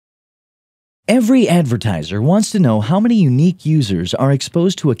Every advertiser wants to know how many unique users are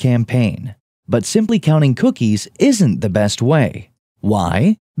exposed to a campaign, but simply counting cookies isn't the best way.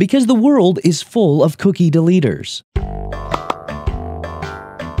 Why? Because the world is full of cookie deleters.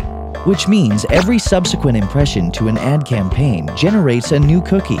 Which means every subsequent impression to an ad campaign generates a new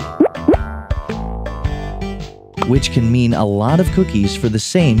cookie, which can mean a lot of cookies for the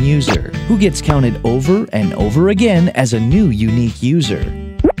same user, who gets counted over and over again as a new unique user.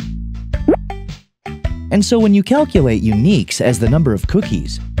 And so when you calculate uniques as the number of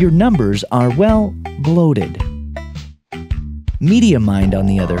cookies, your numbers are, well, bloated. MediaMind, on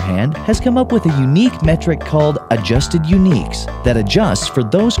the other hand, has come up with a unique metric called adjusted uniques that adjusts for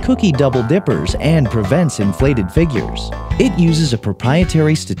those cookie double dippers and prevents inflated figures. It uses a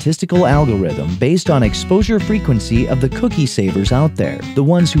proprietary statistical algorithm based on exposure frequency of the cookie savers out there, the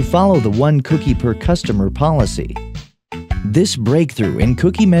ones who follow the one cookie per customer policy. This breakthrough in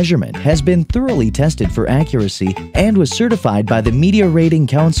cookie measurement has been thoroughly tested for accuracy and was certified by the Media Rating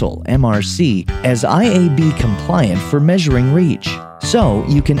Council (MRC) as IAB compliant for measuring reach. So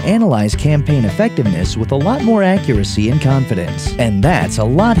you can analyze campaign effectiveness with a lot more accuracy and confidence. And that's a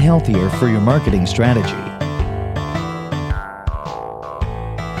lot healthier for your marketing strategy.